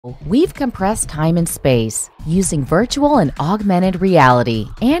We've compressed time and space. Using virtual and augmented reality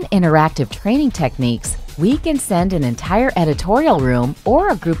and interactive training techniques, we can send an entire editorial room or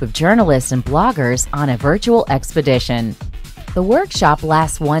a group of journalists and bloggers on a virtual expedition. The workshop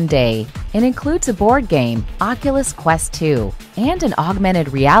lasts one day and includes a board game, Oculus Quest 2, and an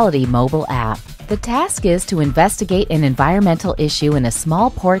augmented reality mobile app. The task is to investigate an environmental issue in a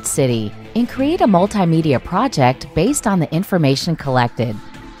small port city and create a multimedia project based on the information collected.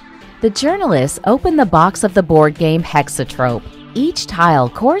 The journalists open the box of the board game Hexatrope. Each tile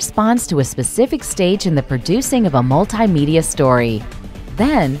corresponds to a specific stage in the producing of a multimedia story.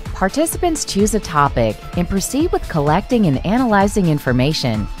 Then, participants choose a topic and proceed with collecting and analyzing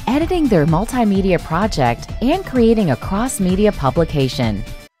information, editing their multimedia project, and creating a cross-media publication.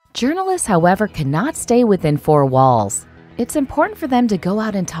 Journalists, however, cannot stay within four walls. It's important for them to go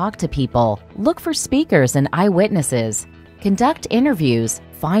out and talk to people, look for speakers and eyewitnesses, conduct interviews,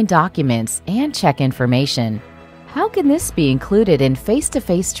 find documents, and check information. How can this be included in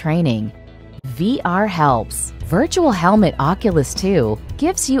face-to-face training? VR helps. Virtual Helmet Oculus 2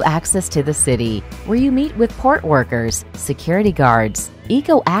 gives you access to the city, where you meet with port workers, security guards,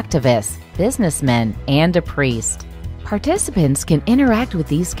 eco-activists, businessmen, and a priest. Participants can interact with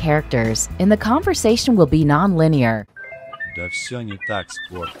these characters, and the conversation will be non-linear. Да все не так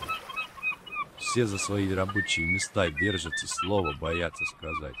скоро. Все за свои рабочие места держатся, слова боятся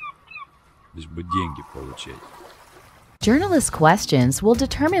сказать, лишь бы деньги получать. Journalist questions will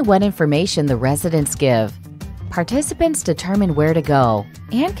determine what information the residents give. Participants determine where to go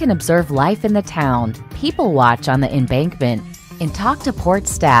and can observe life in the town, people watch on the embankment, and talk to port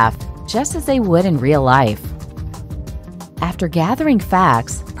staff just as they would in real life. After gathering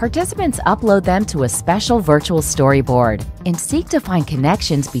facts, participants upload them to a special virtual storyboard and seek to find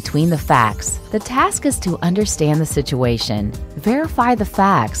connections between the facts. The task is to understand the situation, verify the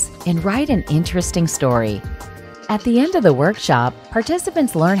facts, and write an interesting story. At the end of the workshop,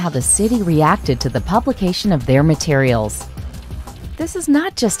 participants learn how the city reacted to the publication of their materials. This is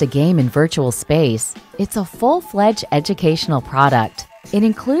not just a game in virtual space, it's a full-fledged educational product. It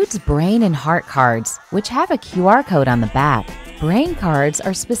includes brain and heart cards, which have a QR code on the back. Brain cards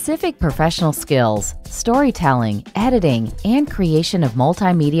are specific professional skills, storytelling, editing, and creation of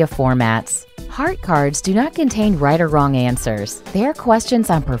multimedia formats. Heart cards do not contain right or wrong answers. They are questions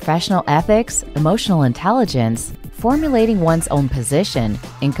on professional ethics, emotional intelligence, formulating one's own position,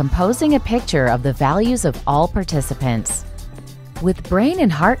 and composing a picture of the values of all participants. With brain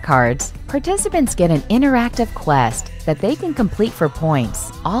and heart cards, participants get an interactive quest that they can complete for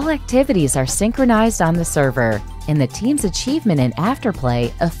points. All activities are synchronized on the server, and the team's achievement and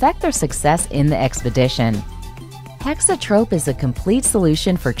afterplay affect their success in the expedition. Hexatrope is a complete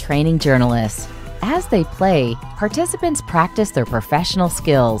solution for training journalists. As they play, participants practice their professional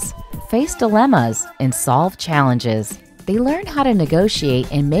skills, face dilemmas, and solve challenges. They learn how to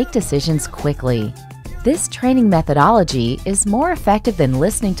negotiate and make decisions quickly. This training methodology is more effective than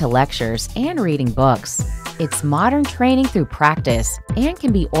listening to lectures and reading books. It's modern training through practice and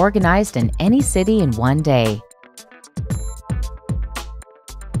can be organized in any city in one day.